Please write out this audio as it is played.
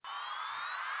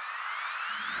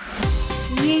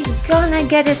You're gonna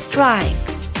get a strike.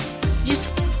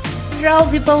 Just throw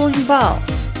the bowling ball.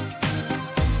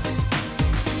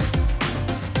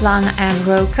 Lana and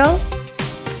Rocco.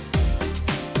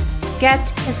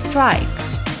 Get a strike.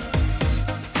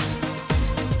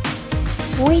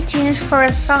 Waiting for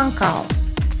a phone call.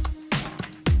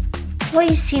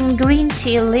 Placing green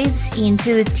tea leaves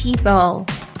into a tea bowl.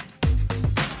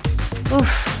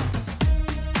 Oof.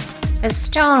 A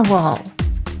stone wall.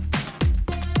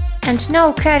 And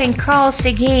no cutting calls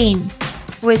again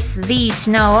with this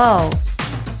no-oh.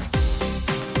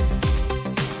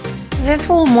 The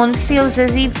full moon feels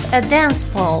as if a dance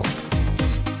pole.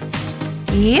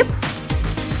 Yep.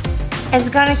 It's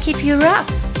gonna keep you up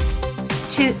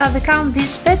to overcome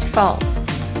this pitfall.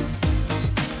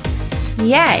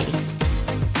 Yay!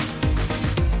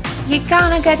 You're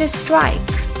gonna get a strike.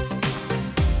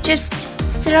 Just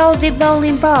throw the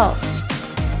bowling ball.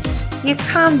 You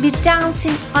can't be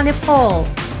dancing on a pole.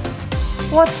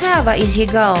 Whatever is your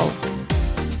goal,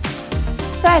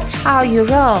 that's how you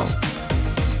roll.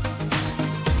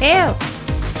 Ew!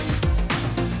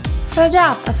 Fed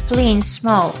up of playing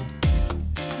small,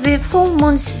 the full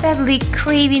moon's badly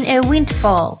craving a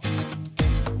windfall.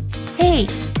 Hey,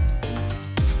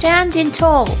 standing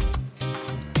tall,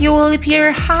 you will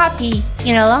appear happy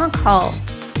in a long haul.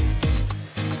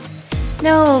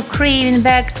 No craving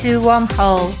back to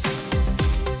wormhole.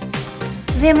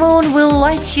 The moon will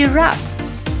light you up,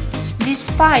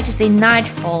 despite the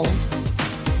nightfall.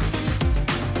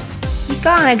 You're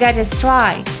gonna get a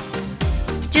strike.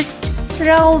 Just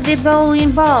throw the bowling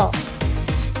ball.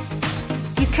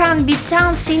 You can't be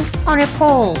dancing on a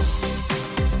pole.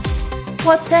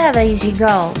 Whatever is your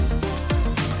goal,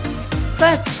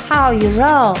 that's how you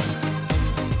roll.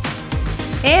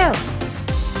 Ew!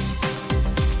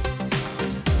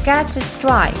 Get a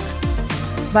Strike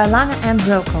by Lana and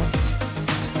Rocco.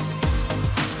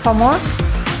 For more,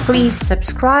 please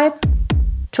subscribe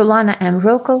to Lana and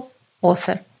Rocco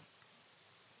author.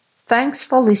 Thanks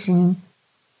for listening.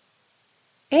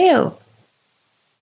 Ew!